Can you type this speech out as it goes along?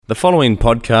The following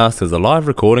podcast is a live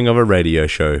recording of a radio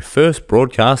show first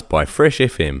broadcast by Fresh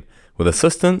FM with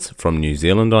assistance from New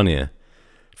Zealand On Air.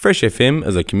 Fresh FM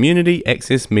is a community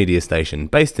access media station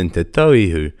based in Te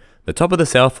Tauihu, the top of the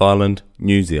South Island,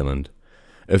 New Zealand.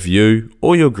 If you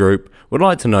or your group would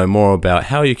like to know more about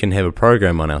how you can have a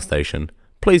program on our station,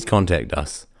 please contact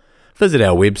us. Visit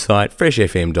our website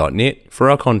freshfm.net for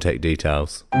our contact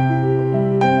details.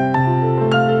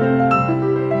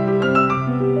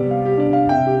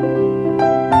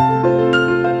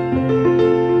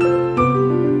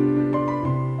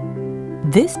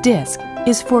 This disc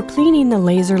is for cleaning the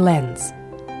laser lens.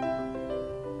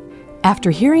 After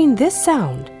hearing this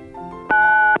sound,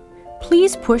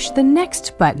 please push the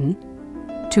next button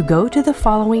to go to the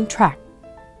following track.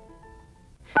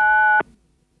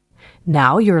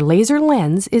 Now your laser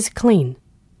lens is clean.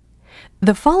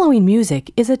 The following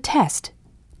music is a test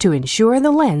to ensure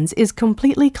the lens is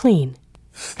completely clean.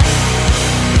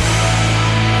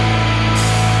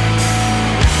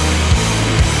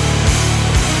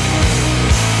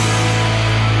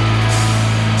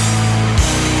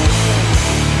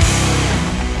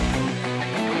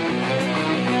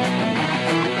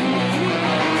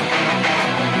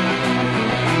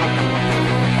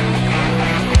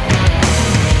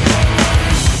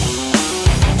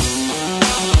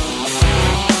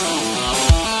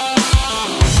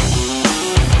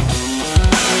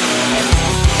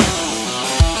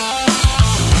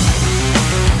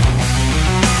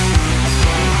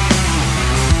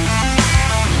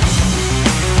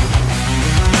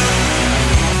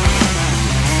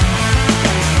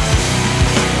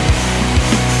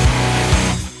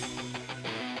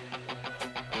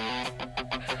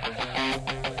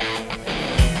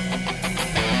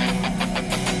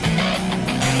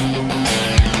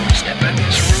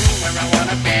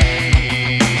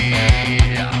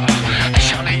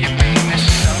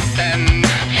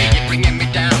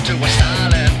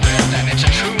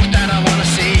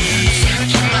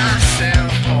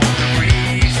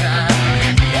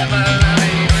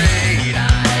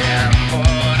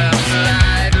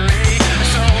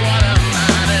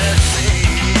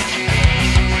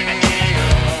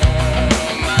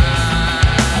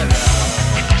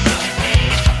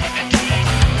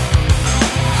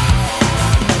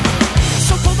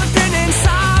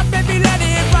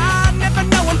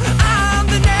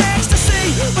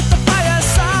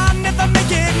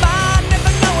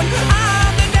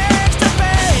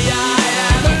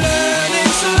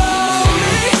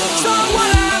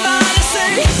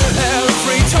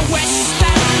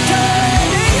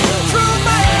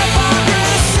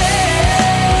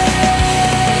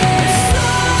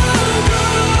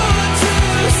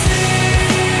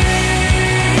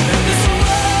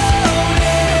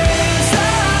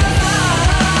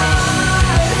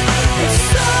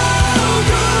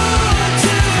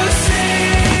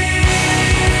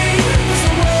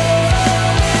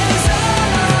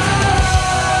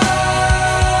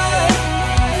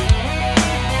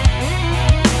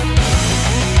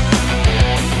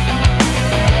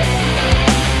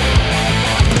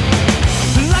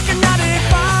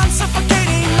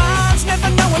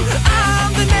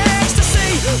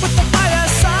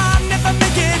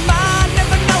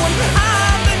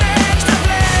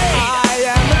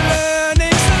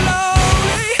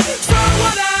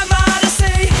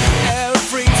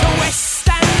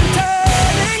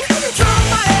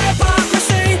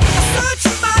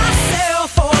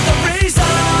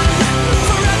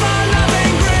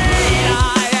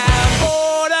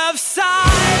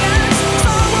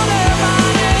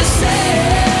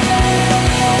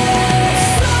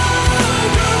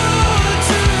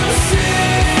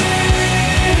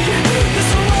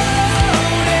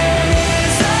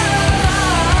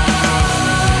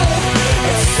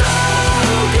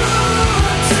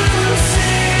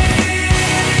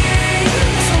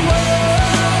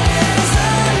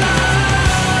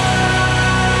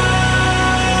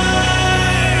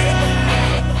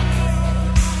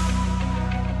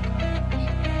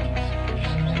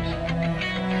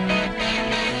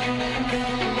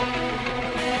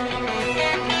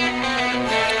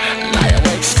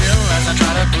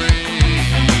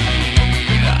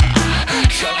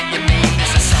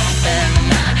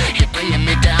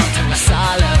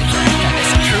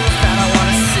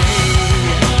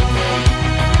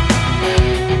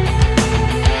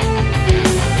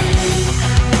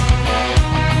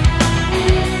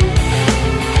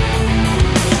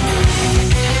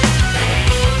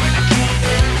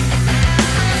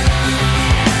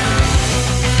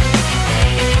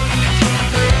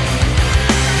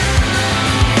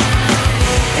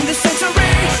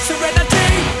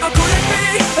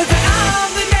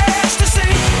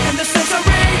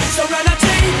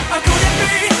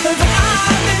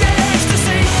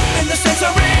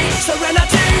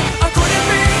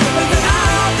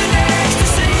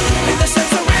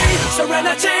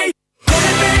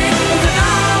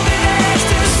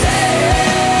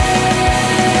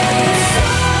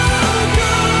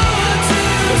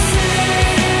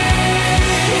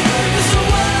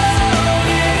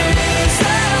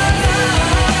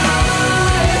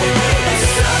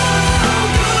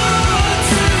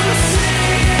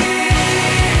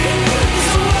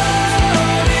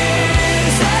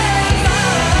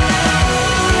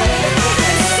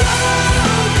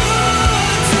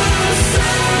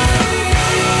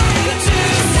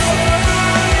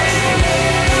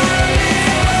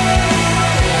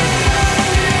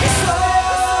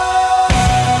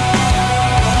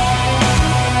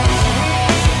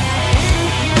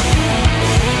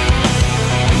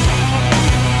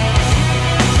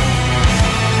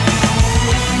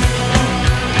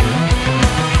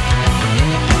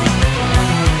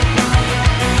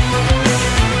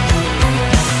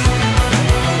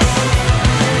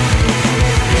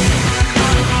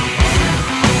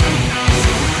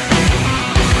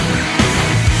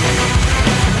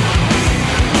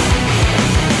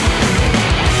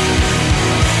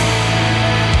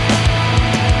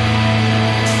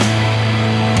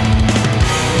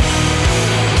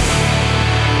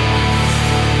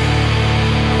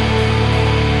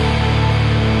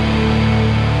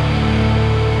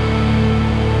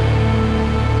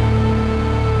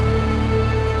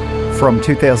 from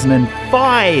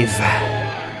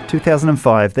 2005.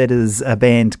 2005, that is a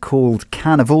band called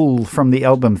Carnival from the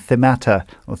album Themata,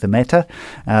 or Themata.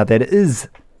 That is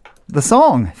the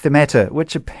song Themata,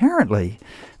 which apparently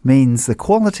means the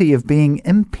quality of being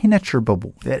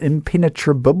impenetrable.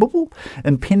 Impenetrable?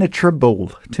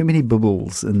 Impenetrable. Too many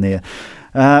bubbles in there.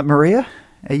 Maria,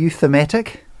 are you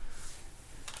thematic?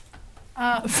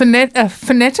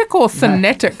 Phonetic or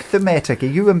phonetic? No, thematic. Are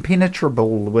you impenetrable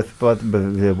with what?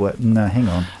 No, hang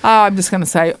on. I'm just going to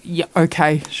say, yeah,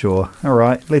 okay. Sure. All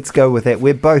right. Let's go with that.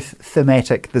 We're both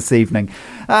thematic this evening.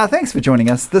 Thanks for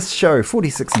joining us. This show,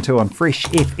 46 and 2 on Fresh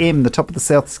FM, the top of the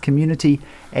South's community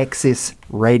access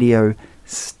radio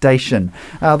station.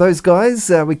 Those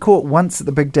guys we caught once at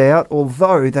the big day out,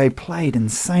 although they played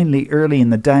insanely early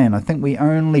in the day, and I think we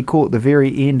only caught the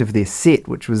very end of their set,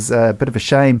 which was a bit of a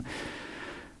shame.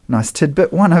 Nice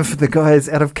tidbit. One of the guys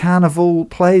out of Carnival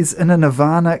plays in a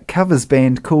Nirvana covers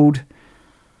band called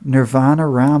Nirvana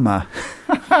Rama.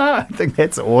 I think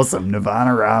that's awesome,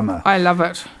 Nirvana Rama. I love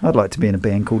it. I'd like to be in a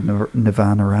band called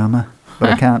Nirvana Rama, but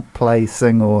I can't play,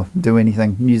 sing or do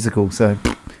anything musical, so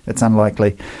it's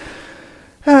unlikely.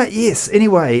 Yes,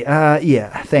 anyway,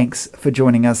 thanks for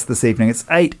joining us this evening. It's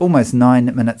 8, almost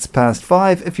 9 minutes past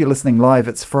 5. If you're listening live,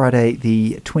 it's Friday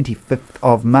the 25th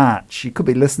of March. You could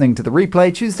be listening to the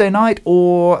replay Tuesday night,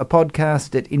 or a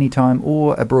podcast at any time,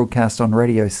 or a broadcast on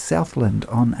Radio Southland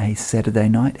on a Saturday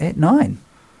night at 9.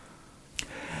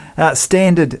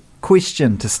 Standard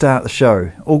question to start the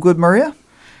show. All good, Maria?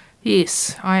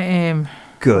 Yes, I am.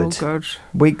 Good. All good.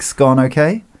 Week's gone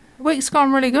okay? Week's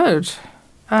gone really good.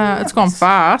 It's gone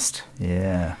fast.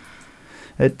 Yeah.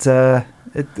 It's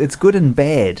good and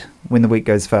bad when the week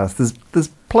goes fast. There's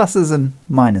pluses and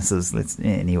minuses.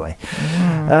 Anyway.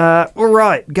 All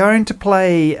right, going to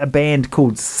play a band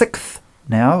called Sixth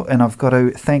now, and I've got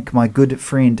to thank my good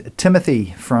friend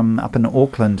Timothy from up in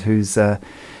Auckland, who's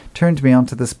turned me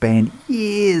onto this band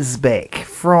years back.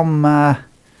 From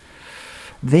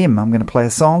them, I'm going to play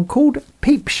a song called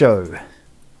Peep Show.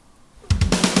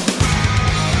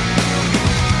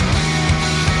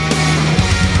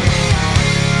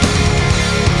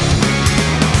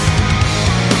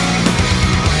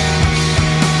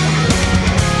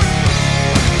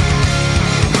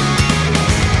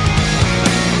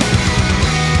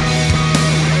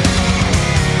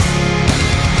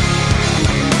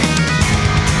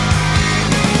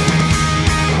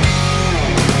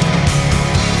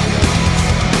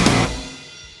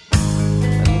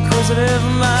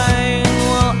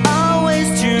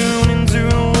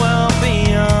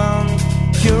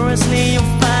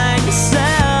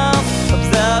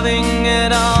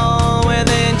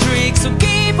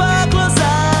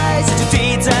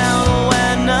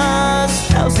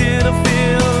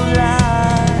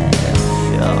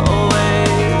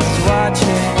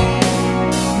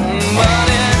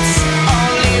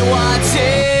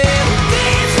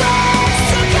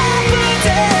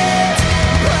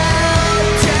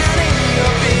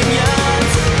 Be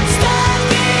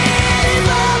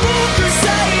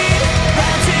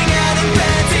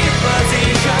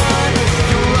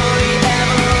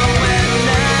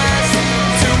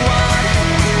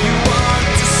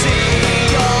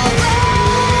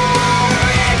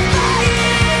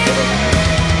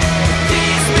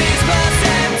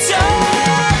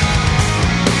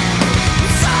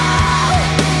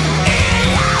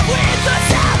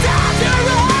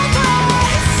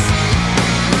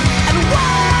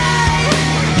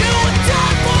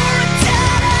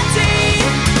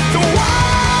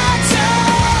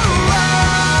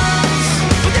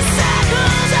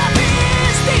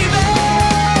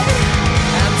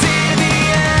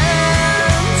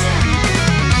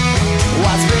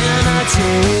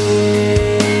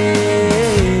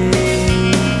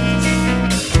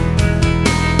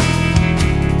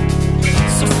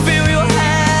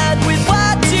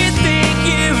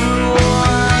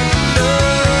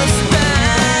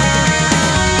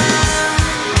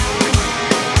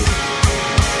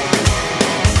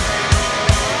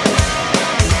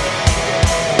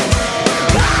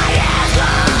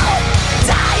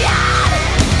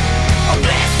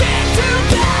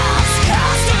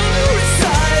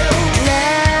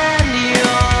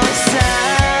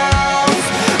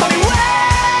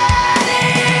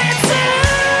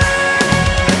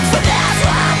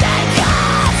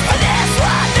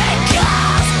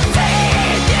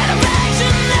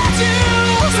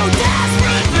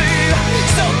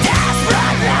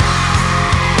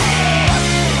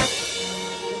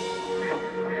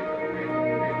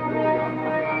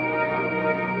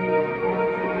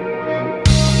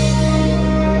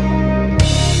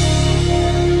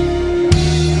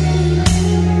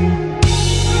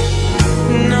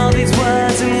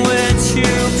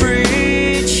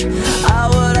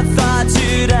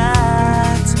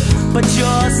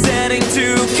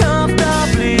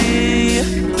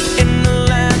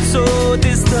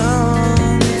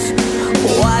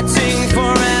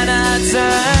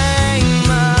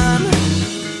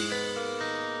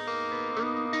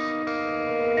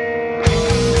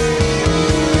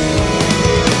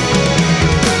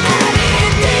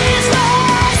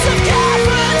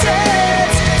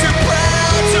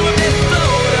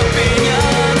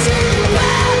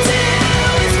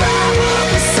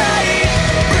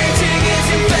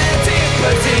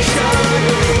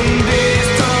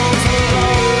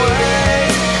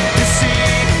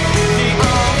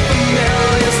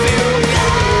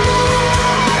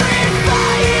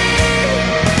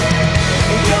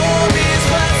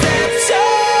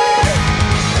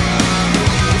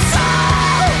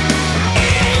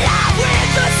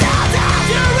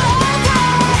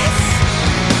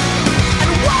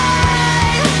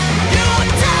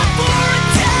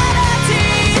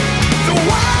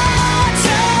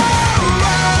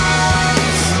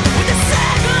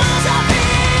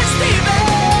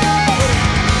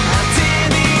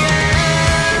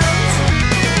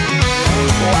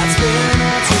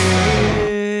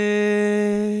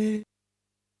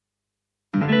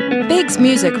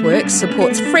Music Works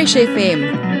supports Fresh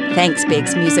FM. Thanks,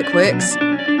 Bex Music Works.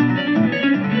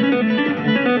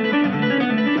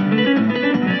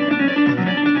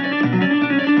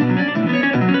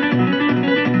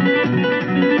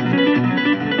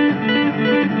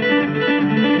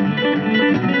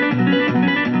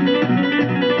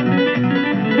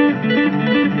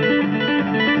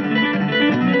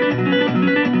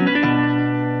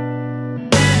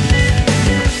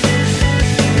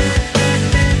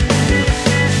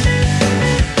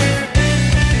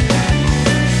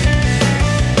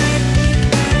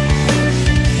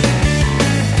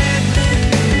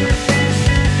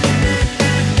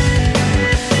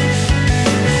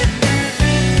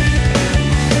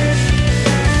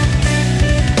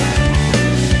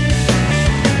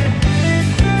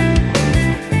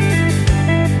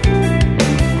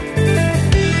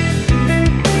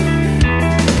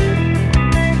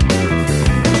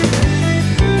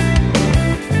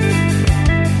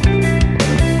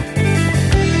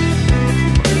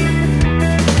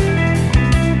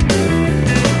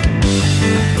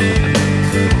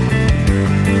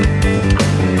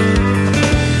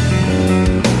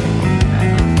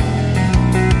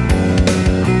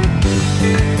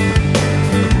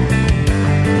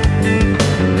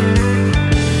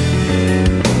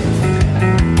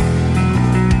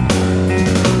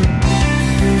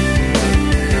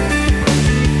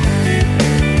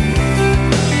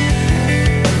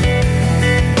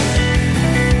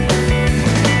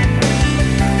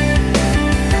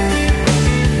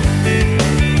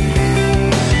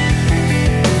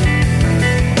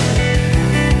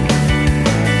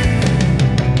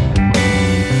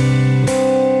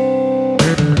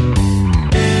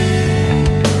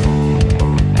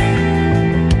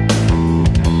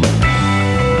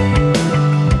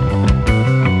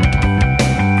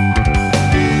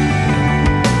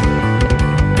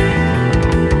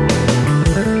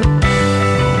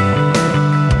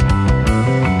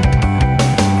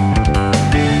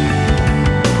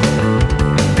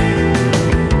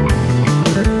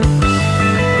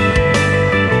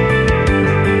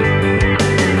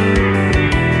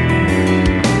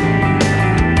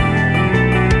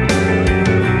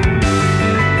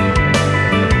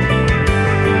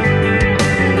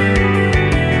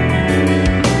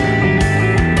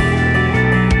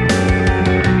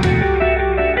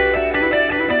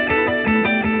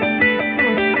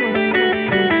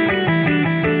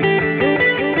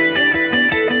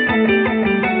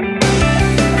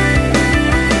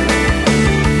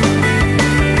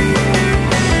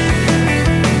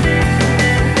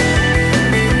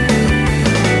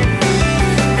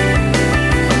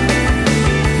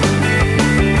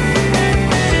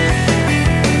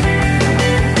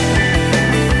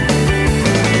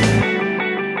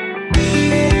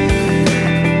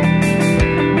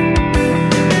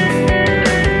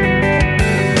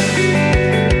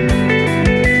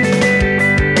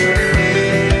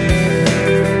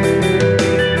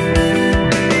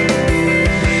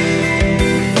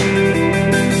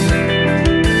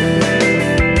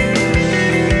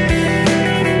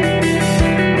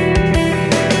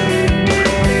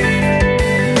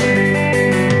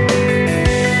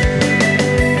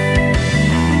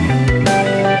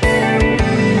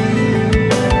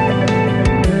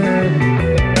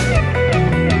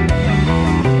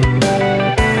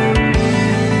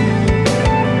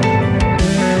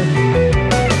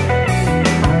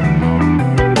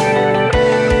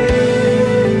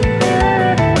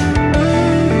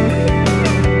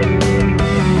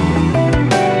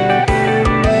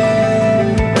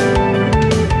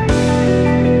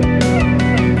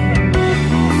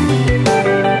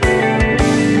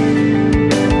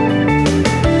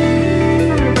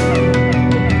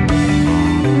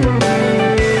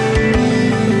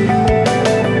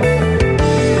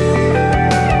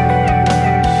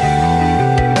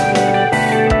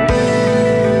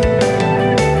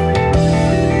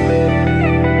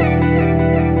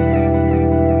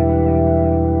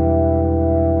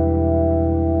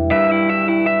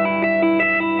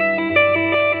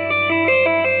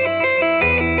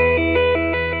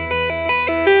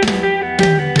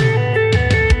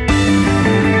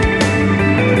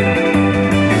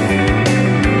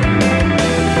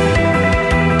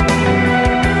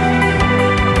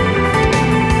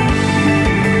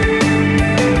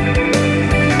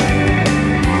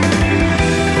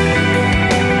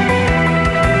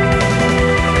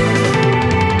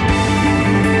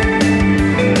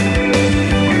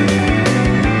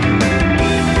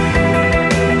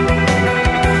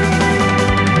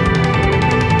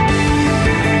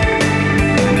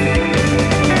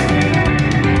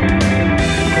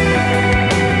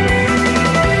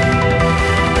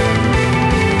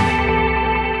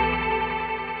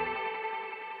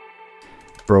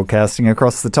 Broadcasting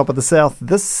across the top of the South,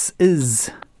 this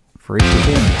is Fresh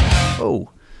FM. Oh,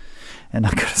 and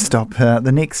I've got to stop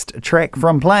the next track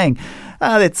from playing.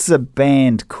 That's a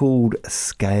band called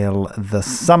Scale the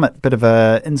Summit. Bit of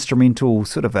a instrumental,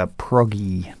 sort of a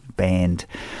proggy band.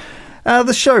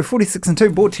 The show, 46 and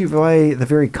 2, brought to you by the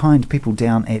very kind people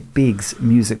down at Beggs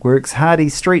Music Works, Hardy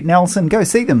Street, Nelson. Go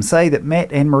see them. Say that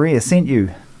Matt and Maria sent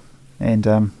you.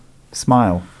 And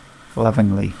smile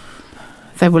lovingly.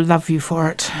 They will love you for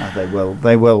it. Oh, they will.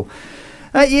 They will.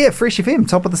 Fresh FM,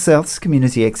 top of the South's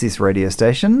community access radio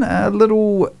station. A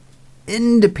little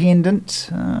independent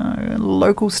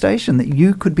local station that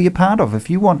you could be a part of.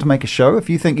 If you want to make a show, if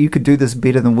you think you could do this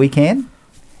better than we can,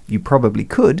 you probably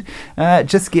could.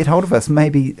 Just get hold of us.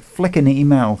 Maybe flick an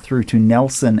email through to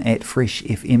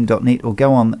nelson@freshfm.net or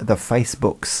go on the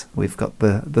Facebooks. We've got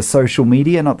the social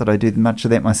media. Not that I do much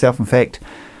of that myself. In fact,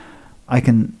 I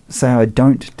can say I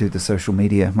don't do the social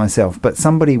media myself, but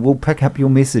somebody will pick up your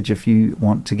message if you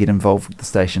want to get involved with the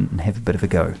station and have a bit of a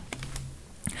go.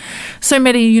 So,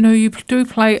 Maddie, you know, you do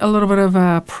play a little bit of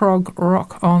prog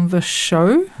rock on the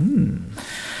show.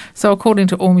 So, according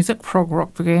to AllMusic, prog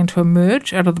rock began to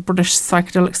emerge out of the British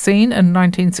psychedelic scene in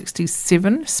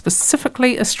 1967,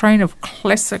 specifically a strain of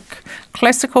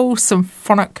classical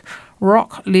symphonic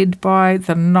rock led by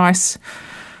the nice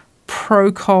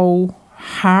Procol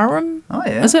Harum,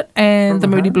 is it? And the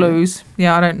Moody Blues.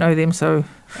 Yeah, I don't know them, so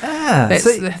that's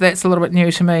a little bit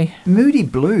new to me. Moody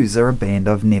Blues are a band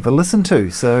I've never listened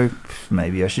to, so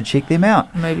maybe I should check them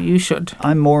out. Maybe you should.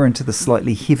 I'm more into the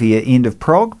slightly heavier end of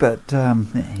prog, but,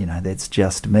 that's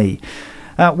just me.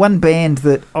 One band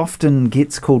that often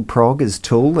gets called prog is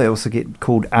Tool. They also get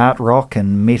called art rock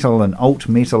and metal and alt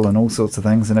metal and all sorts of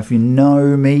things, and if you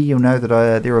know me, you'll know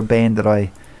that they're a band that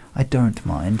I don't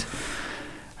mind.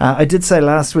 I did say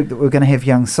last week that we were going to have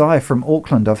young Cy from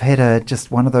Auckland. I've had just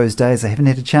one of those days. I haven't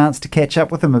had a chance to catch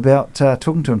up with him about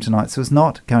talking to him tonight, so it's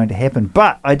not going to happen.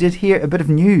 But I did hear a bit of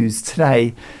news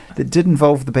today that did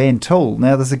involve the band Tool.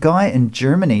 Now, there's a guy in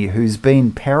Germany who's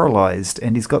been paralysed,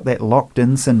 and he's got that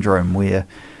locked-in syndrome where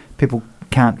people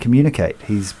can't communicate.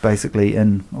 He's basically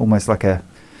in almost like a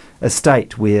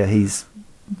state where he's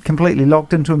completely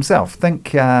locked into himself.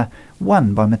 Think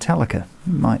One by Metallica.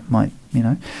 Might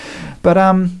But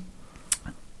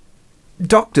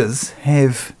doctors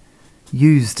have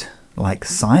used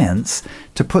science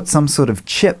to put some sort of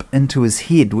chip into his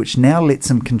head, which now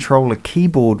lets him control a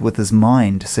keyboard with his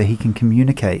mind so he can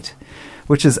communicate,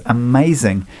 which is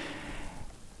amazing.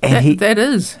 And it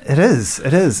is. It is.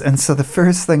 And so the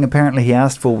first thing apparently he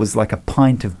asked for was like a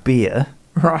pint of beer.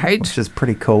 Right. Which is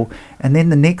pretty cool. And then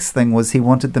the next thing was he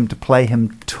wanted them to play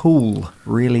him Tool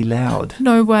really loud.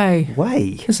 No way.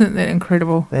 Isn't that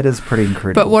incredible? That is pretty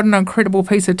incredible. But what an incredible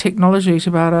piece of technology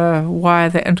to be able to wire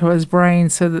that into his brain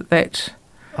so that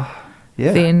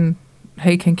then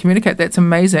he can communicate. That's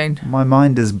amazing. My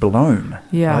mind is blown.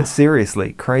 Yeah.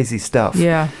 Seriously, crazy stuff.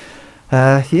 Yeah.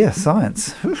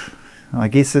 Science. I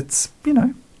guess it's,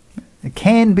 it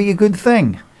can be a good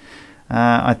thing.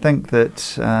 I think that,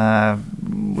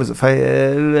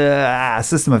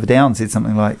 System of a Down said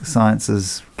something like science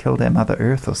has killed our Mother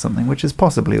Earth or something, which is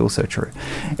possibly also true.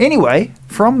 Anyway,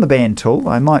 from the band Tool,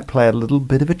 I might play a little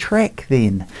bit of a track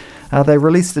then. They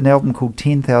released an album called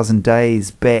 10,000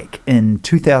 Days back in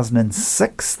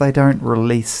 2006. They don't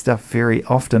release stuff very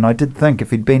often. I did think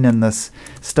if he'd been in this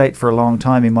state for a long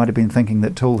time, he might have been thinking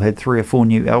that Tool had 3 or 4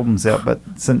 new albums out, but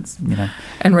since,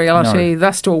 in reality,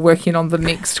 they're still working on the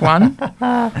next one.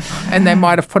 And they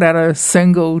might have put out a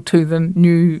single to the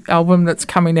new album that's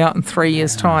coming out in 3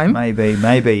 years' time. Maybe.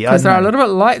 Because they're a little bit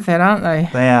like that, aren't they?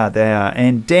 They are.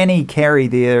 And Danny Carey,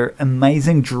 their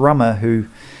amazing drummer, who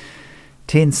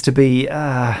tends to be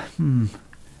a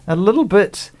little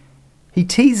bit... He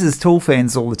teases Tool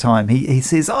fans all the time. He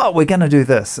says, we're going to do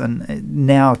this. And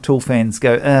now Tool fans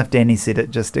go, if Danny said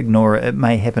it, just ignore it. It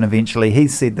may happen eventually.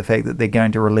 He's said the fact that they're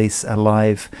going to release a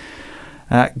live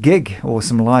gig or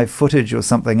some live footage or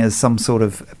something as some sort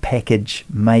of package,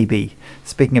 maybe.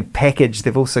 Speaking of package,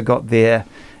 they've also got their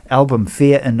album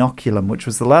Fair Inoculum, which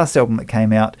was the last album that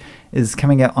came out, is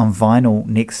coming out on vinyl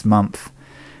next month.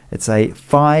 It's a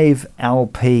 5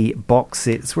 LP box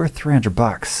set. It's worth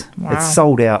 $300. Wow. It's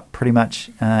sold out pretty much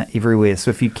everywhere. So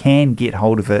if you can get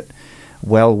hold of it,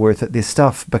 well worth it. Their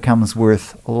stuff becomes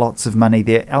worth lots of money.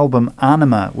 Their album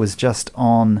Anima was just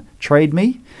on Trade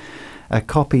Me. A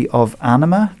copy of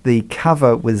Anima. The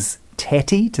cover was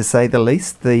tatty, to say the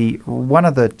least. One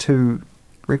of the 2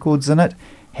 records in it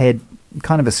had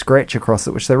kind of a scratch across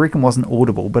it, which they reckon wasn't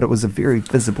audible, but it was a very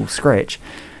visible scratch.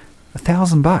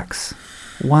 $1,000.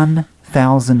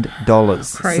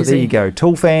 $1,000. Crazy. So there you go.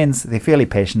 Tool fans, they're fairly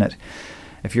passionate.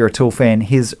 If you're a Tool fan,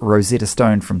 here's Rosetta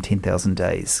Stone from 10,000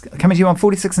 Days. Coming to you on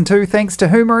 46 and 2. Thanks to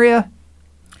who, Maria?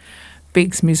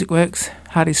 Beggs Music Works,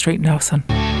 Hardy Street, Nelson.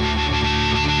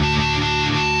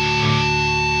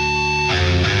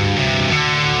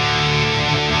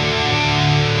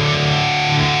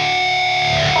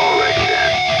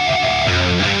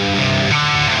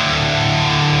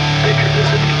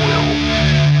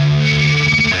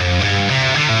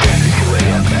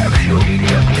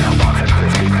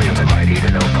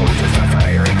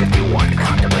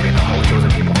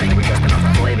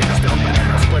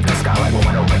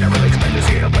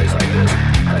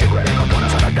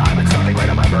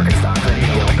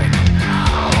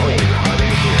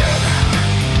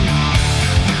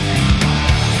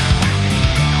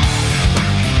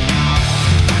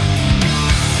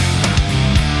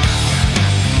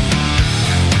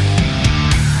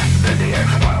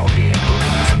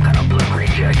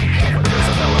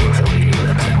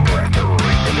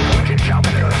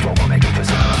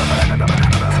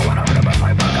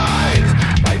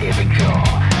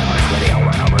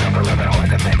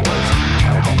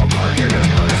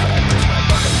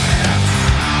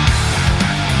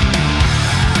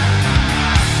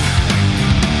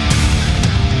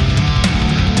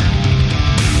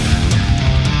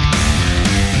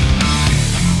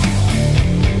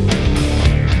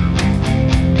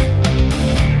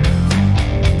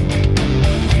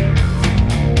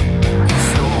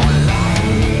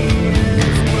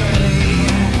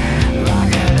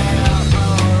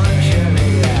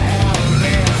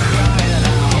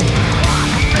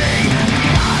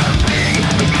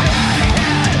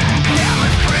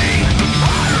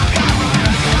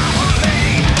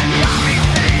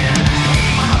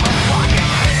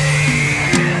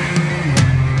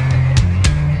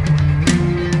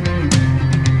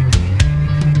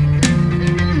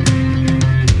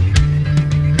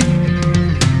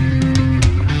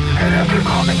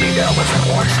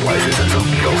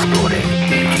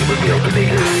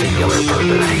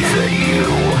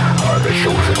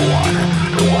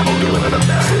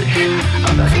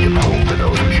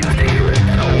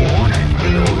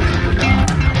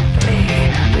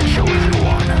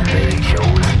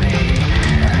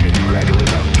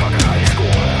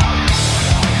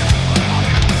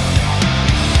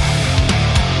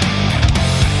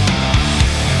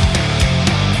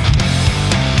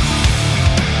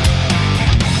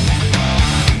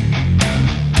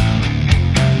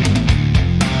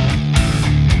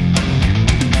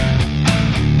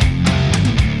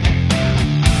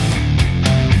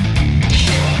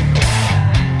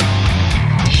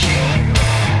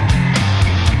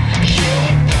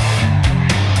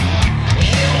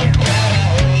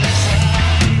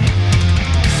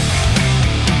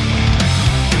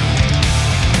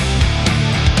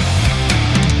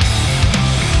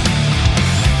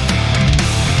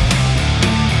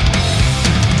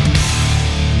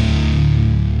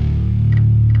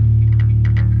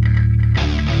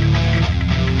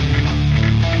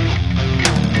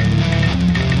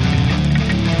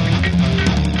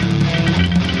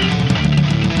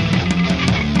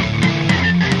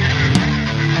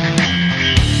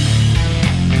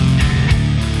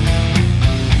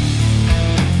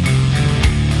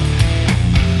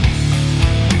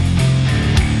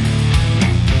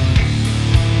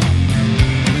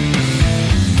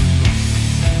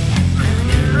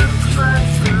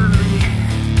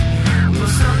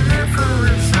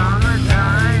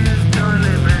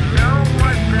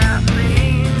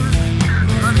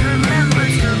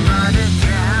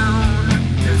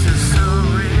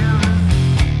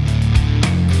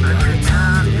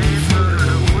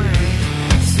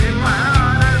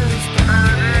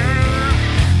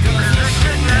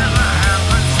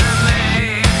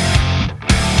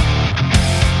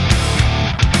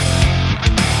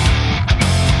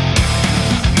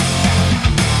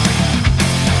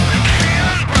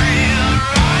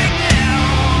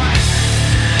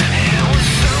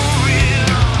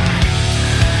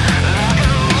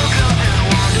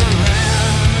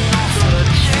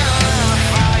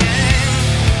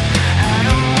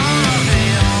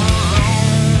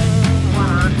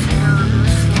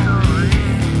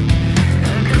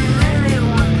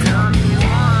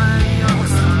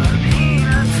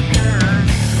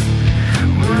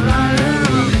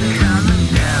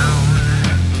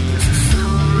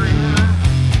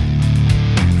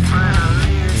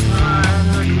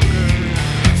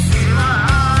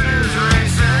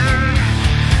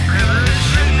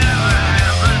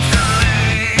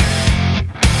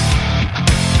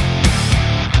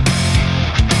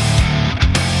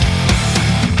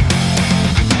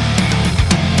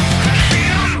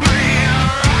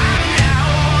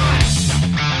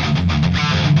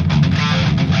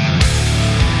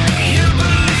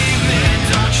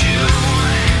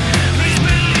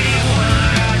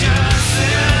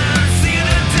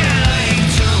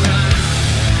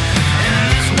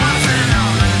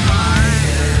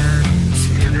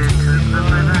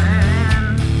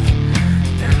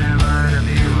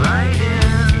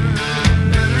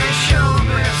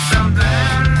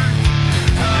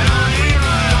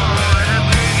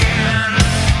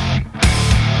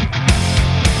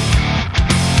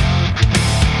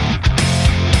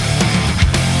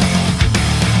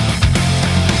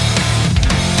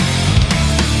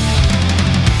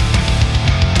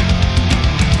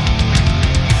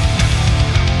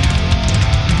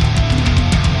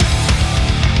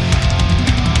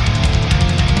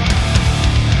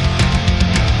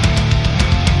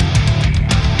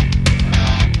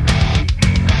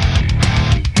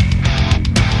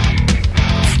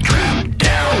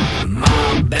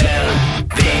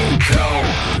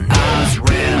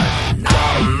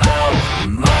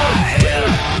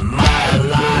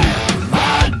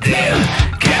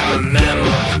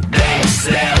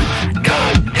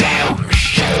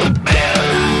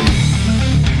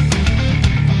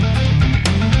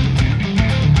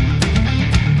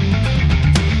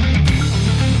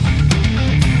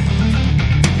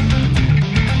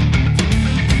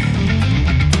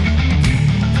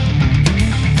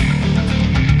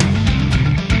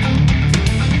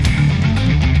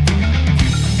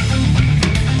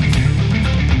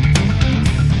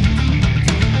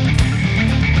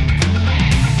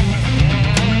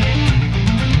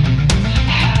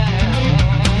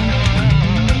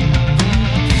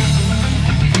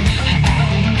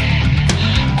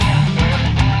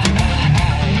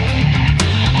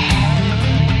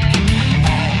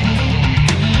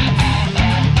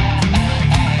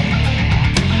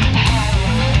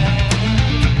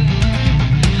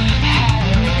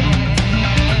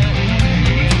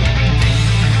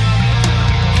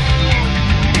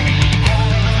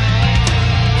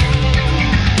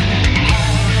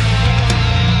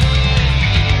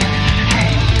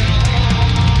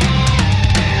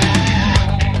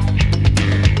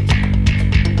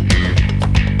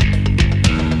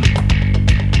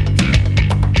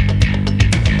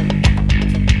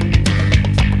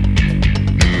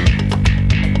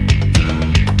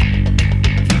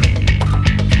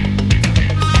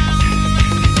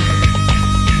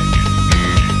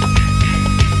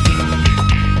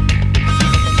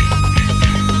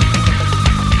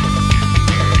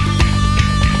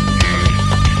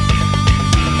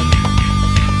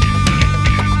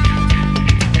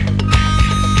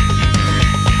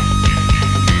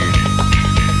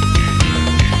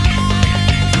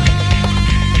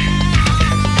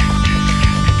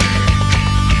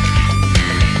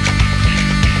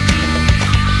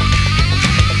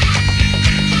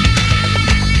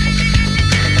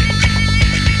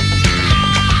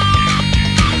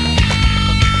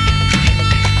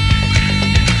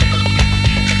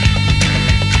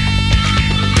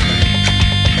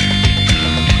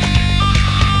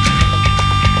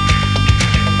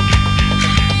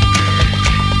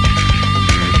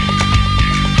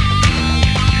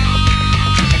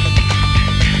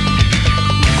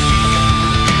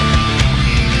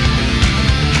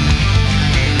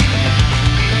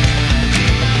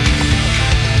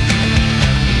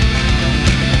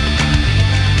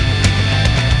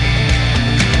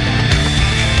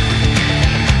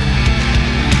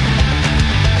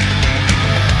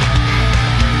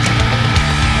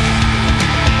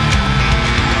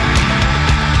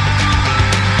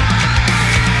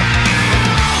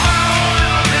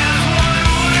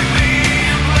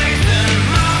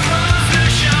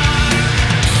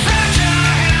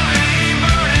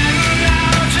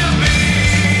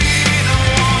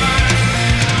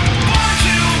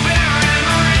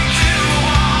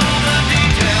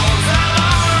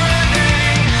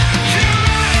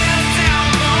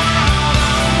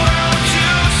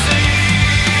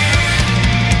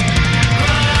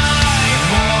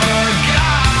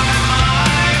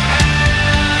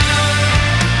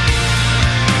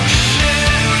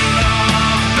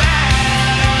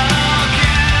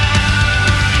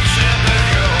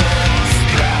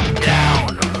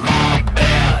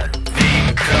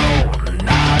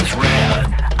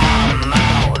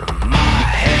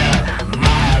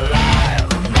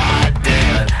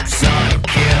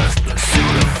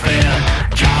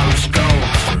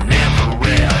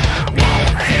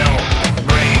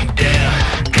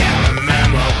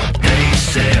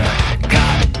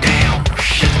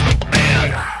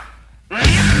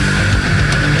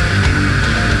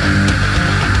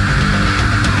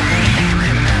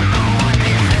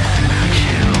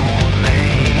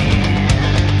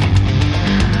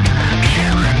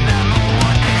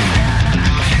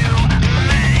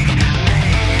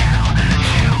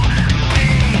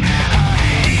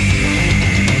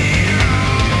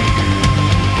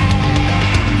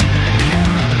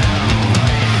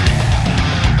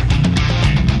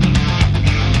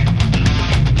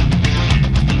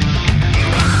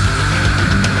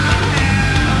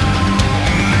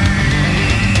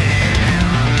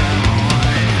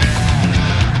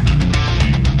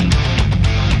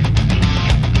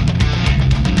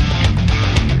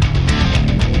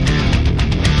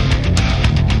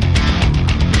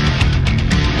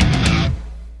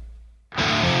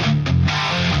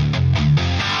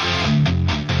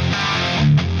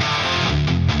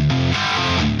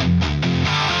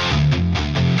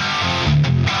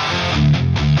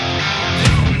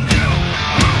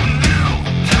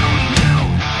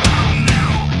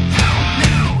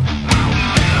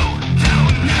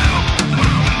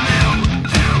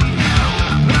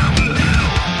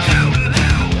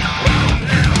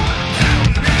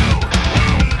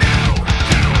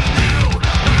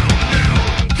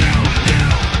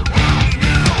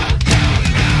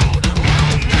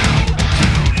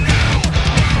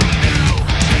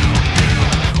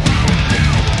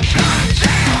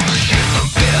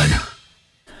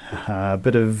 A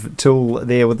bit of Tool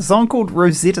there with a song called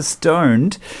Rosetta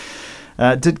Stoned.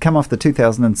 It did come off the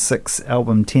 2006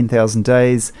 album 10,000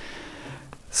 Days.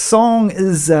 Song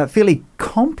is fairly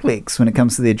complex when it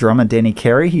comes to their drummer Danny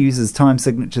Carey. He uses time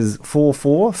signatures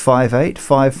 4/4, 5/8,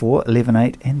 5/4,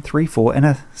 11/8 and 3/4 and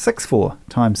a 6/4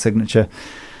 time signature.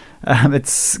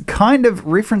 It's kind of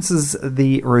references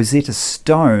the Rosetta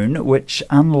Stone, which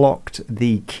unlocked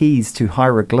the keys to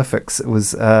hieroglyphics. It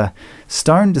was a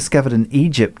stone discovered in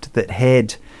Egypt that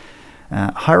had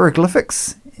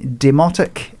hieroglyphics,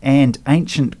 Demotic and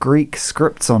ancient Greek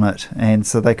scripts on it, and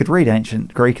so they could read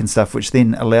ancient Greek and stuff, which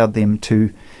then allowed them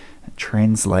to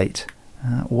translate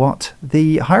what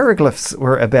the hieroglyphs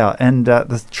were about. And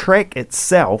the track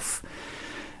itself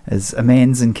is a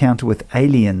man's encounter with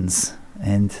aliens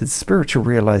and his spiritual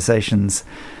realizations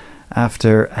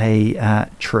after a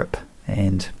trip,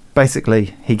 and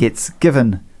basically he gets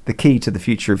given the key to the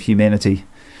future of humanity,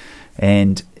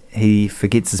 and he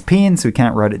forgets his pen, so he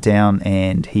can't write it down,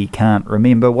 and he can't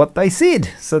remember what they said.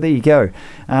 So there you go.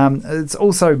 It's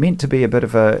also meant to be a bit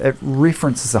of it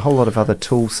references a whole lot of other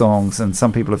Tool songs, and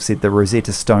some people have said the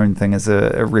Rosetta Stone thing is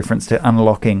a reference to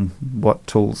unlocking what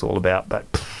Tool's all about, but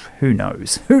who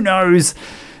knows? Who knows?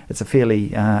 It's a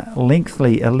fairly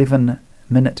lengthy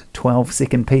 11-minute,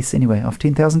 12-second piece anyway of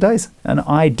 10,000 Days, and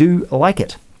I do like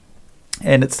it.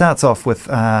 And it starts off with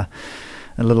a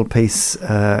little piece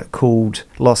called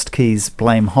Lost Keys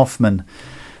Blame Hoffman,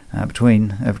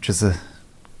 which is a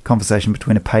conversation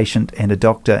between a patient and a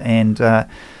doctor, and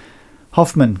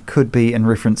Hoffman could be in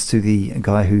reference to the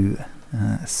guy who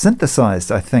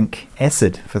synthesized, I think,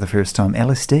 acid for the first time,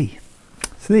 LSD.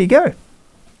 So there you go.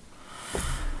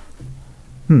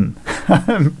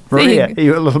 Maria, are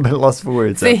you a little bit lost for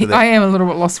words after that? I am a little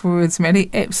bit lost for words, Maddie,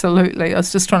 absolutely. I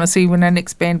was just trying to see when our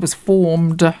next band was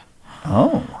formed.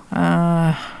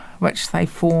 Which they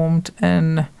formed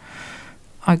in...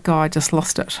 I just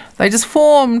lost it. They just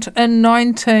formed in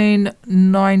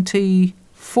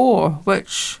 1994,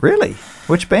 which... Really?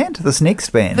 Which band? This next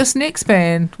band? This next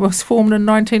band was formed in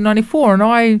 1994, and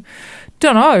I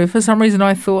don't know, for some reason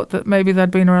I thought that maybe they'd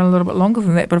been around a little bit longer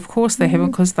than that, but of course they haven't,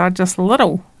 because they're just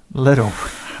little. They're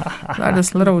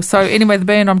just little. So anyway, the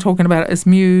band I'm talking about is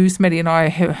Muse. Maddie and I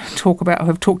have talked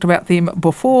about them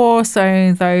before,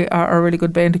 saying they are a really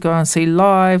good band to go and see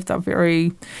live. They're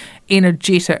very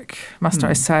energetic, must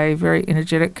I say, very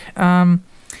energetic.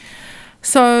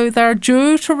 So they're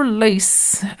due to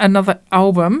release another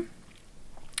album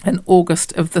in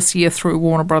August of this year through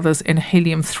Warner Brothers and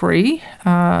Helium 3.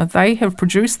 They have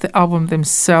produced the album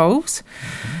themselves,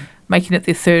 making it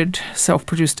their third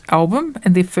self-produced album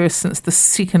and their first since The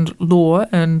Second Law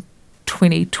in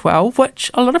 2012, which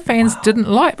a lot of fans didn't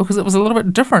like because it was a little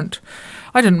bit different.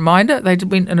 I didn't mind it. They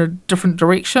went in a different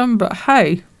direction, but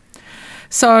hey.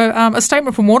 So a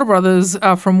statement from Warner Brothers,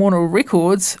 from Warner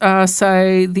Records,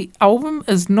 say the album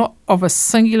is not of a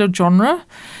singular genre,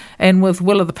 and with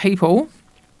Will of the People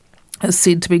is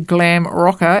said to be glam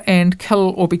rocker, and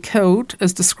Kill or Be Killed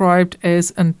is described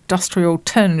as industrial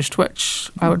tinged,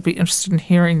 which I would be interested in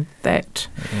hearing that.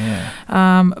 Yeah.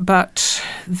 But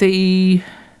the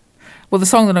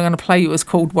song that I'm going to play you is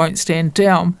called Won't Stand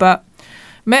Down, but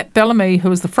Matt Bellamy,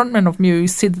 who is the frontman of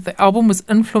Muse, said that the album was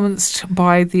influenced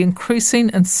by the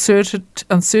increasing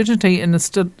uncertainty and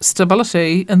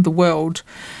stability in the world,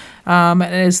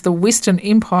 as the Western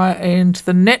Empire and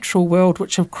the natural world,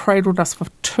 which have cradled us for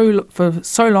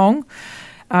so long,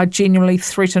 genuinely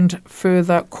threatened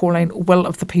further, calling Will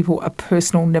of the People a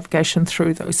personal navigation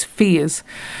through those fears.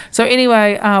 So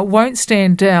anyway, Won't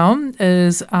Stand Down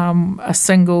is a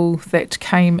single that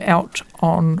came out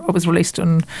it was released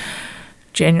in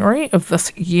January of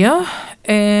this year,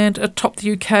 and it topped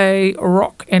the UK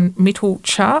rock and metal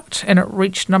chart, and it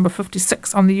reached number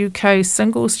 56 on the UK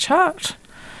singles chart.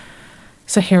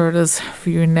 So here it is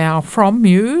for you now from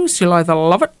Muse. You'll either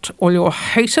love it or you'll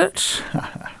hate it.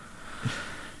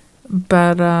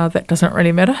 But that doesn't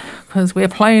really matter because we're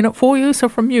playing it for you. So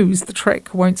from Muse, the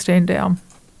track Won't Stand Down.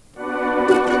 I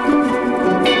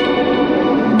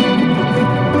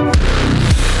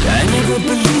never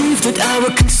believed that I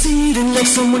would concede and let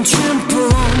someone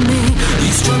trample on me.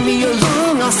 You strung me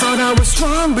along, I thought I was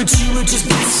strong, but you were just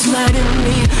gaslighting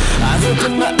me. I've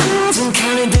opened my eyes and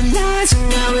counted the lies, and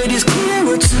now it is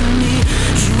clearer to me.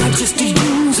 You are just a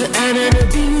user and an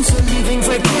abuser, living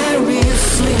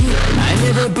vicariously. I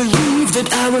never believed that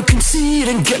I would concede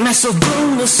and get myself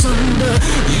blown asunder.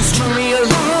 You strung me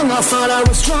along, I thought I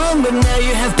was strong, but now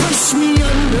you have pushed me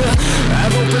under.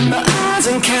 I've opened my eyes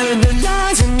and counted the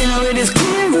lies, and now it is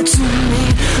clearer to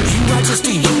me. You are just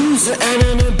a user and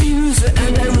an abuser,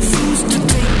 and I refuse to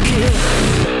take it.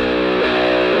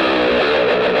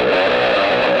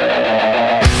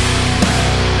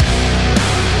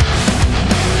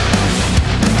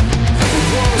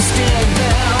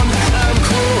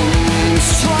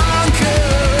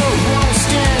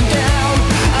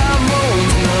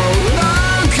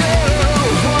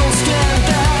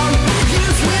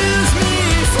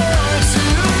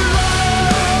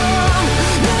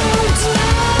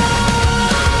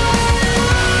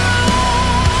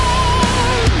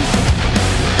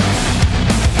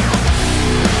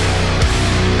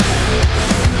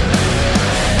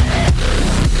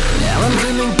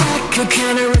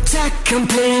 I'm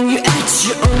playing you at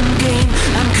your own game.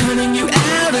 I'm cutting you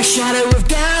out, a shadow of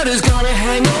doubt is gonna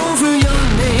hang over your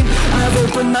name. I've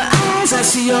opened my eyes, I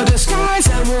see your disguise,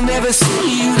 I will never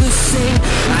see you the same.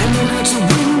 I know how to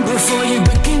win before you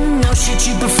begin, I'll shoot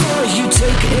you before you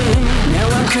take aim. Now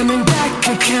I'm coming back,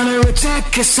 a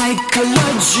counterattack, a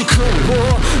psychological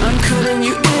war. I'm cutting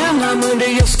you in, I'm under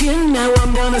your skin, now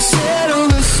I'm gonna settle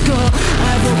the score.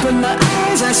 I've opened my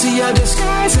eyes, I see your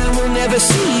disguise, I will never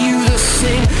see you the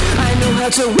same. I know how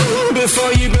to win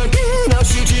before you begin, I'll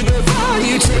shoot you before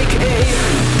you take aim.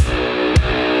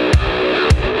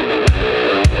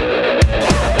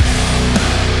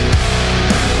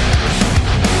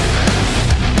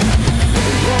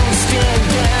 Won't stand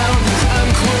down, I'm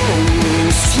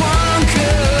growing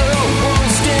stronger.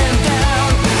 Won't stand down,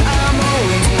 I'm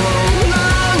old no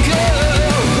longer.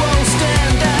 Won't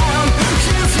stand down,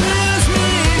 you've used me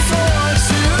for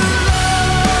too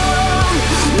long.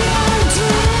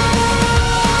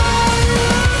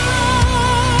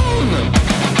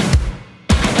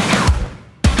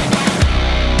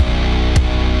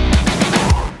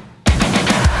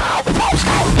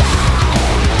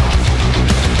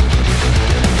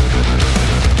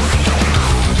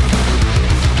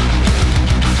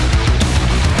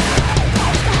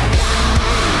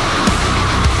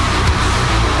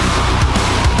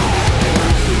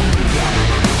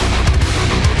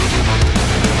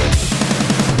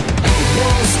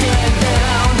 Won't stand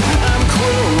down, I'm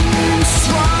growing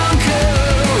stronger.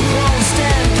 Won't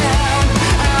stand down,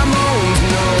 I'm old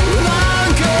no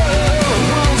longer.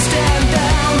 Won't stand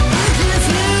down, you've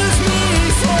used me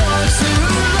for too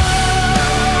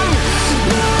long.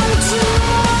 Won't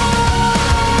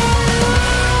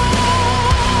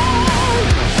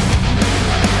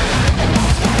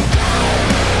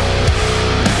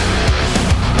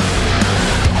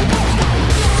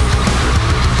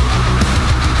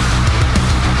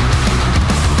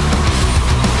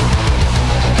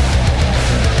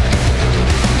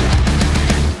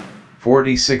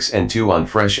 .46 and 2 on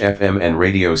Fresh FM and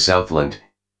Radio Southland.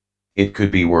 It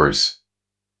could be worse.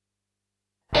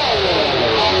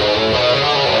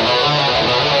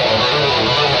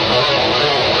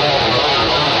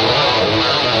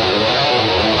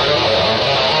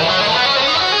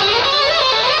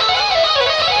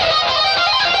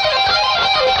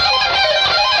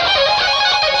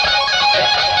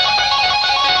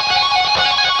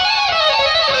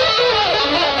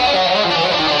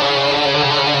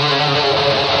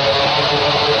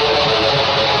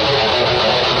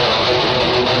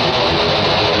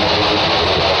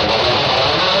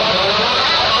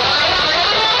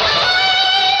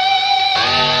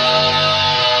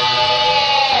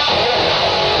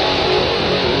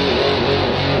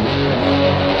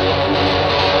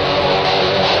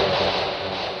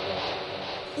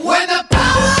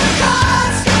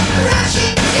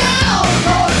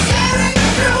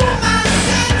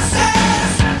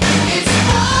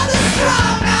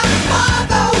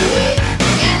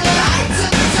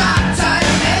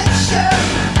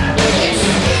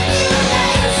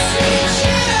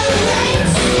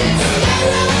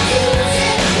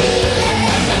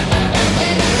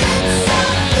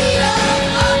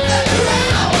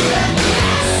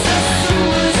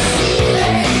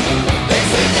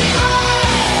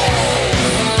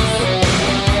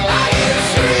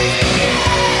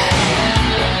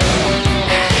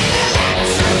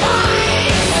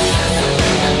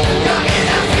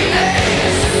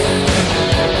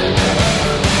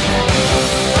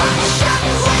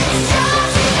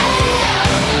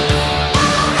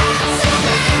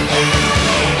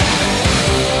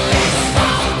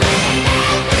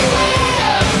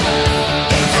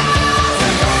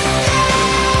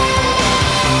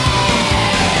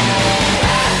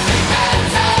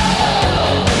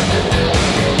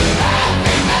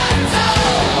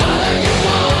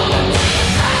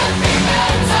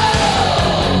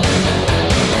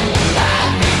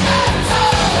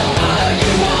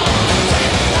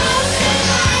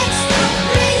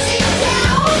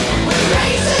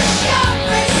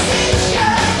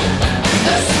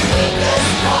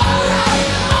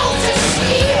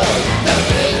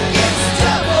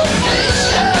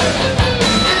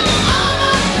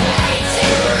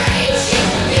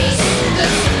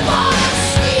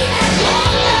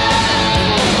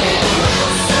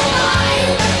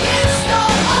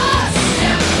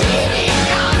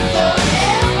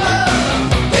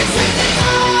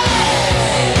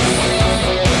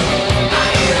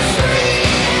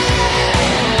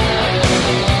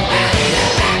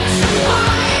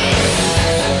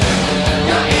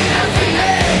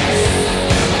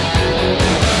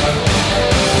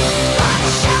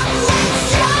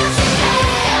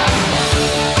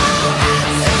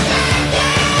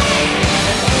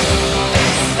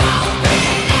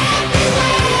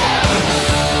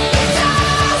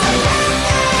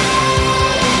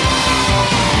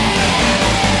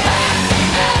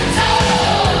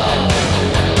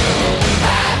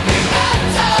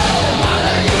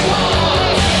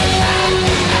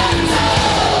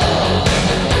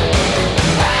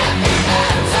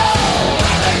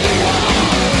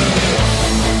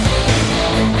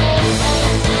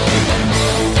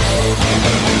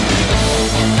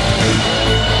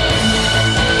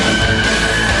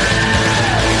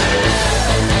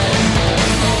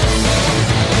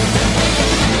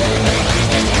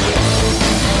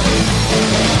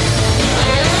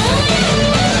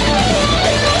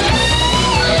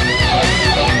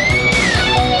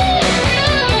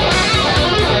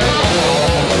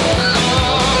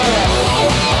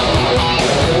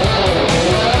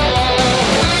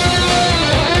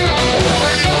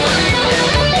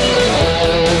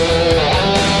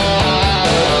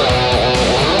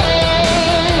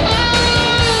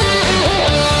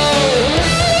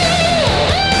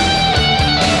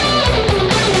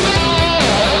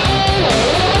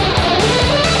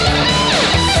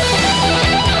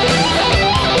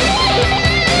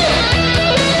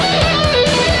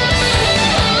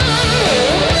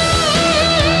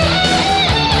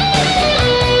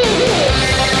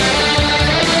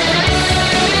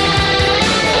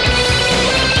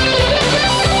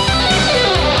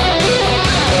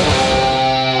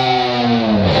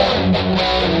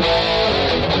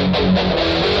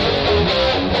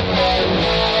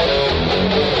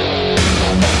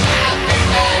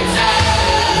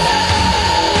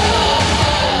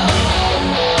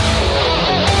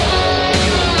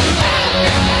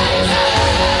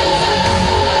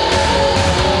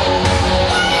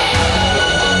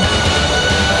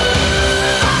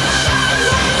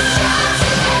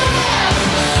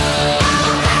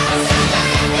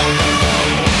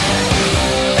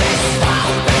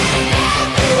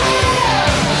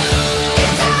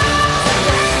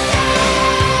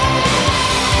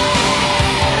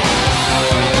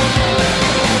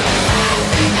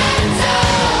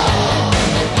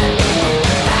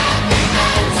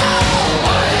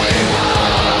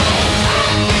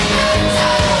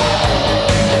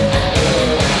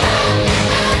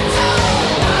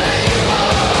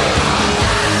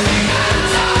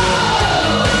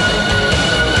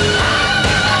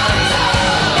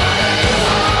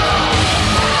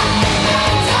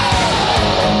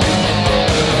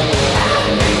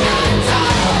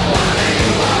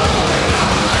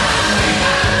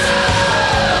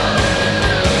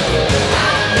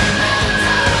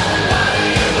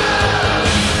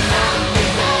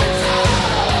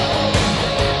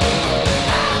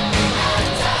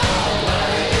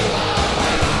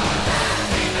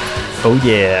 Oh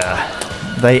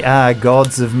yeah, they are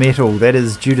gods of metal. That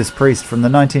is Judas Priest from the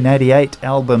 1988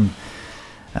 album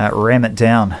Ram It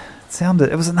Down.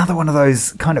 It was another one of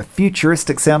those kind of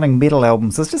futuristic sounding metal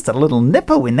albums. There's just a little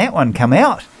nipper when that one come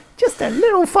out. Just a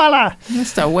little fella.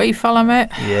 Just a wee fella,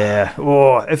 Matt. Yeah.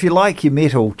 Or if you like your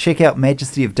metal, check out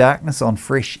Majesty of Darkness on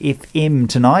Fresh FM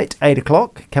tonight, 8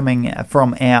 o'clock, coming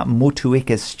from our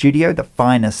Motueka studio, the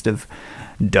finest of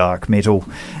dark metal.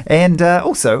 And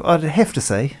also, I'd have to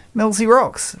say, Millsy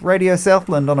Rocks, Radio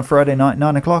Southland on a Friday night,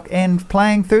 9 o'clock, and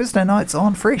playing Thursday nights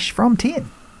on Fresh from 10.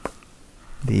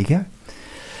 There you go.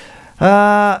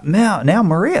 Now,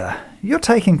 Maria, you're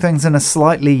taking things in a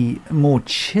slightly more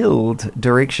chilled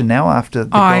direction now after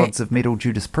the gods of metal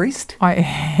Judas Priest. I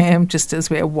am, just as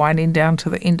we're winding down to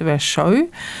the end of our show.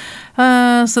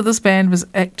 So this band was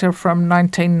active from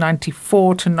 1994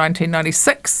 to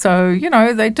 1996. So,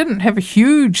 they didn't have a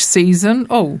huge season.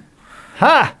 Oh.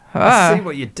 I see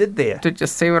what you did there. Did you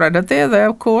see what I did there? They,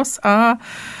 of course, are...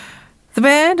 The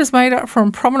band is made up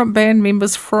from prominent band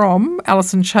members from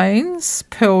Alice in Chains,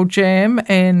 Pearl Jam,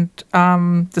 and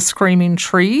the Screaming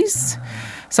Trees.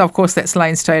 So, of course, that's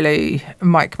Lane Staley,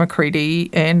 Mike McCready,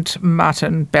 and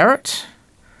Martin Barrett.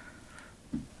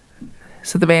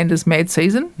 So the band is Mad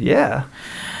Season. Yeah.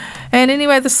 And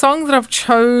anyway, the song that I've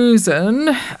chosen,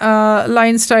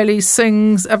 Lane Staley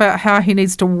sings about how he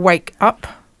needs to wake up,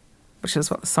 which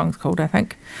is what the song's called, I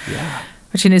think. Yeah.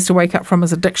 Which he needs to wake up from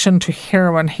his addiction to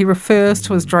heroin. He refers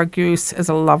to his drug use as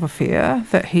a love affair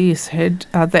that he's had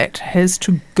that has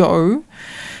to go,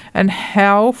 and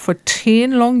how for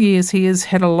 10 long years he has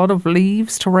had a lot of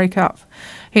leaves to rake up.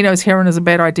 He knows heroin is a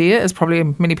bad idea, as probably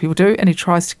many people do, and he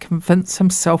tries to convince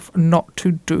himself not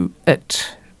to do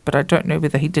it. But I don't know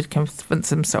whether he did convince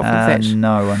himself of that.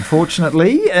 No,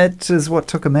 unfortunately, it is what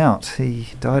took him out. He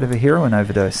died of a heroin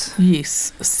overdose.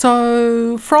 Yes.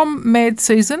 So from Mad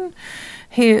Season,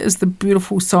 here is the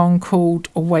beautiful song called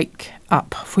Wake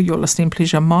Up for your listening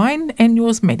pleasure. Mine and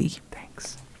yours, Maddie.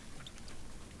 Thanks.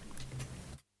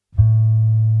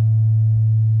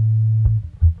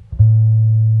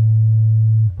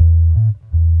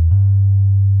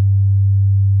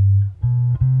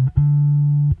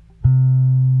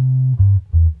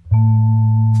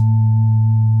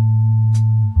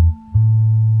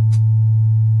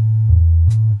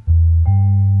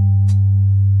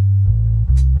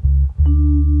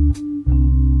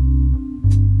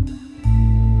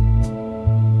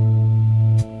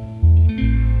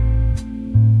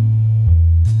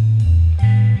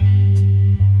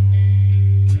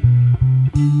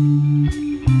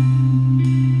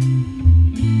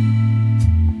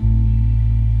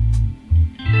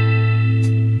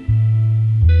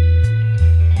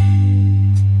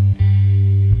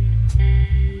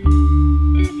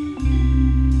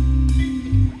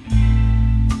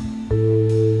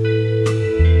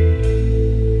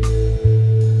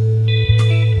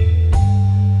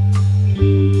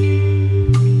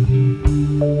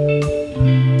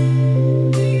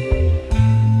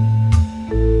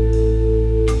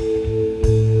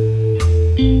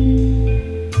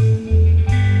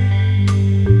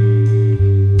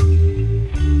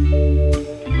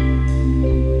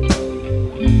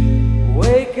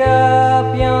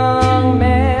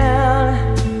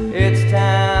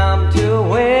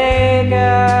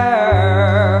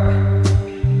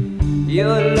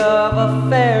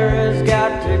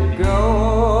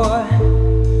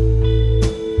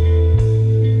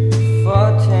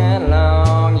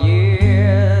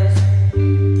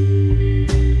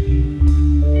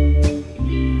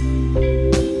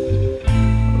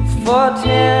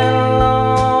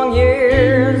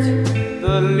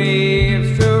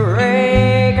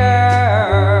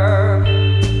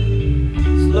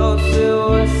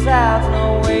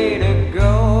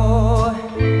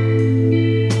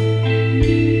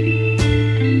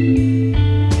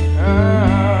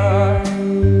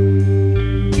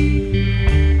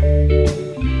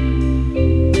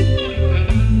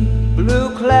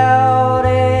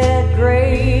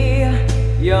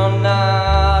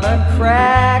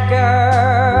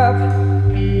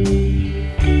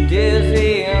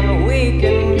 Dizzy and weak.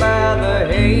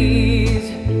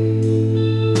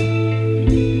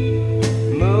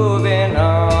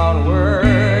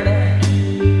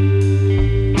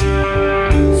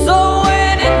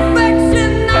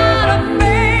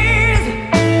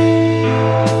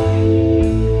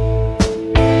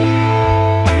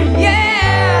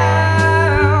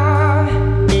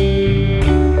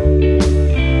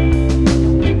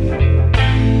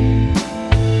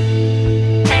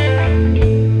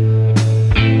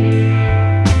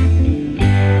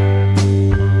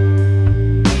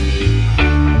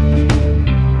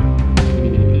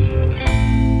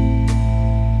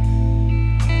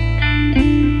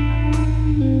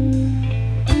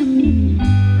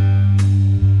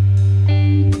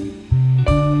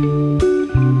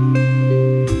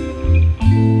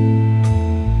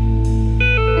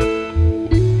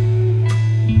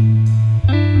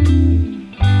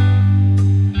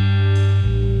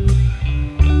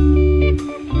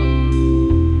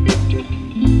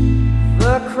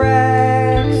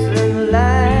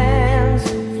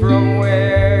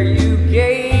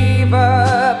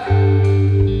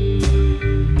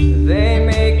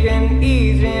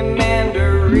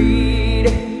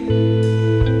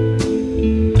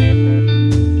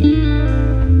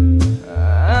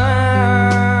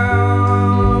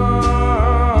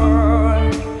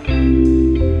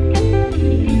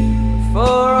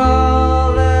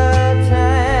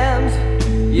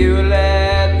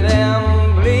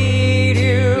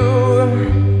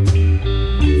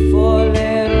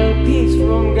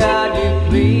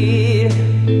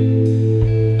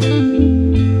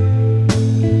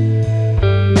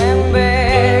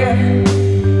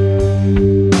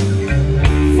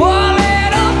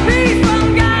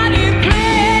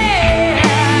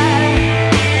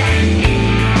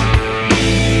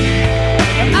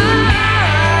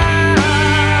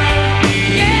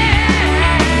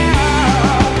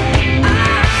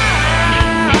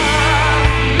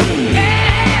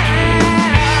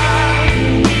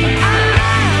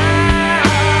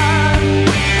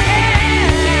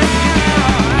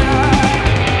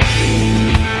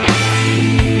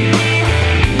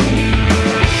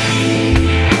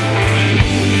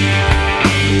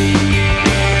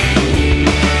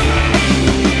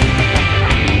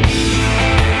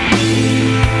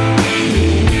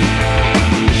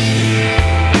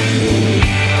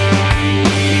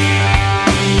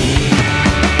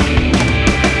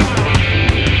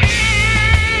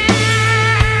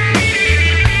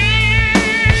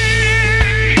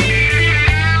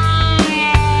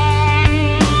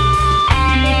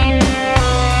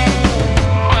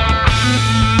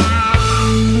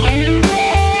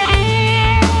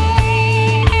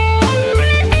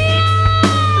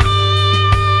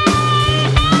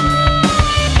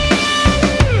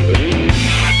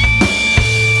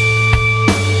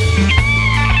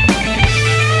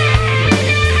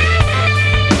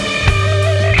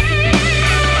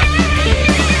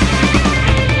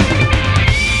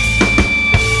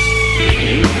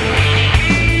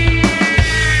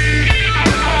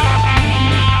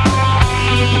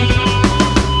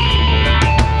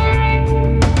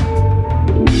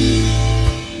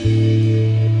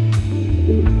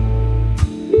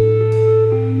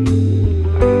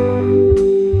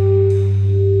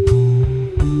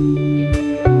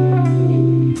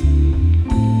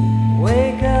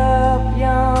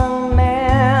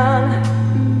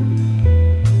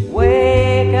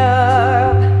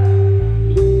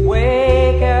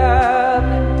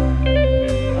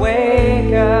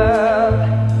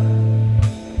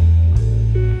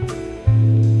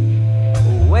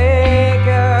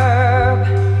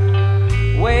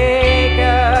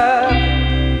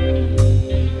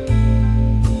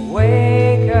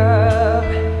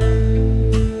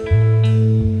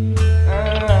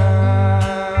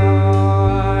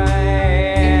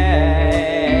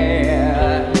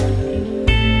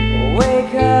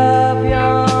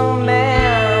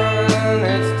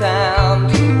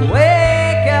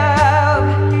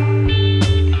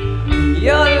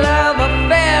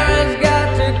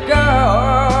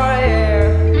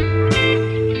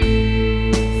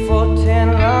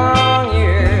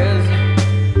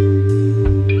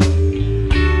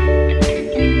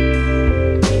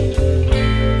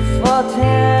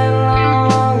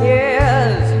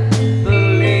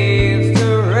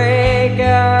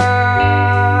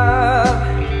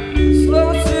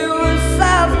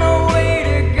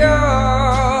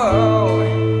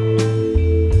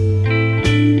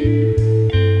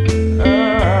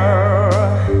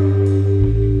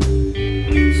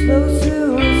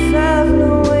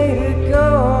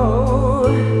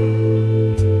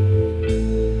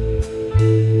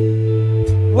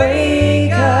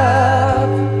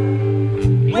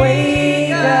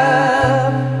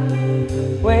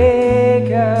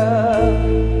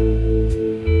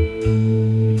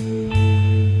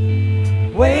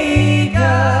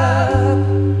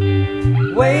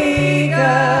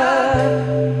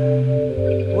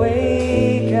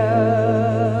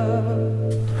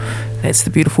 That's the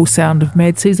beautiful sound of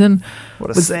Mad Season.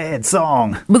 What a sad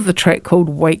song. With the track called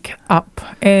Wake Up.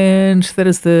 And that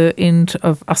is the end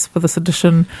of us for this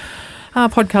edition.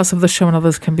 Podcasts of the show and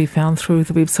others can be found through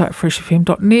the website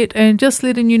freshfm.net. And just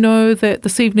letting you know that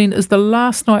this evening is the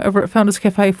last night over at Founders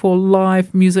Cafe for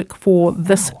live music for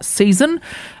this season,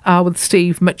 with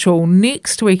Steve Mitchell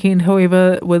next weekend.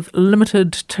 However, with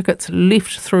limited tickets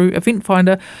left through Event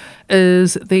Finder,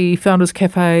 is the Founders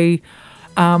Cafe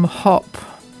Hopped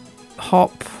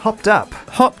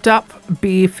Up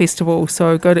Beer Festival.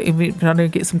 So go to Event Finder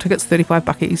and get some tickets,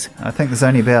 $35. I think there's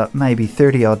only about maybe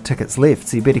 30 odd tickets left,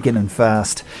 so you better get in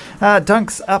fast.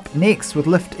 Dunk's up next with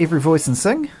Lift Every Voice and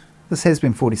Sing. This has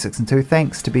been 46 and 2.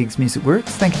 Thanks to Beggs Music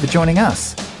Works. Thank you for joining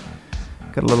us.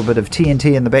 Got a little bit of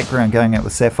TNT in the background going out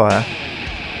with Sapphire.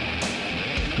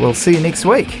 We'll see you next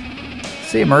week.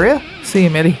 See you, Maria. See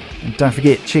you, Maddie. And don't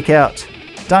forget, check out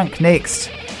Dunk next,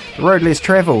 The Road Less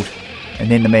Travelled, and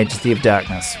then The Majesty of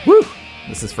Darkness. Woo!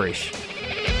 This is Fresh.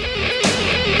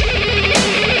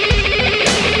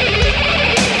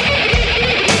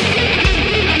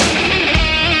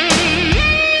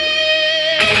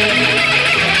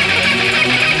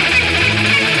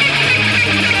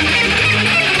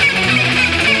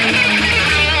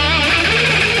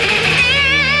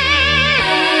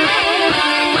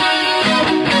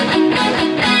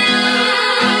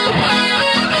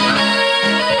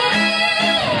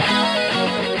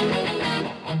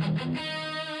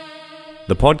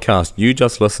 The podcast you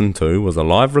just listened to was a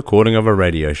live recording of a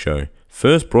radio show,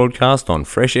 first broadcast on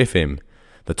Fresh FM,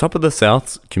 the top of the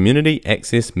South's community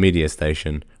access media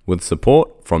station, with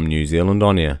support from New Zealand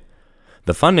On Air.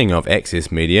 The funding of Access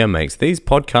Media makes these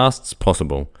podcasts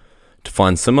possible. To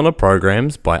find similar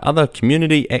programs by other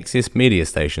community access media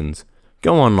stations,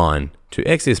 go online to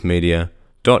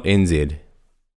accessmedia.nz.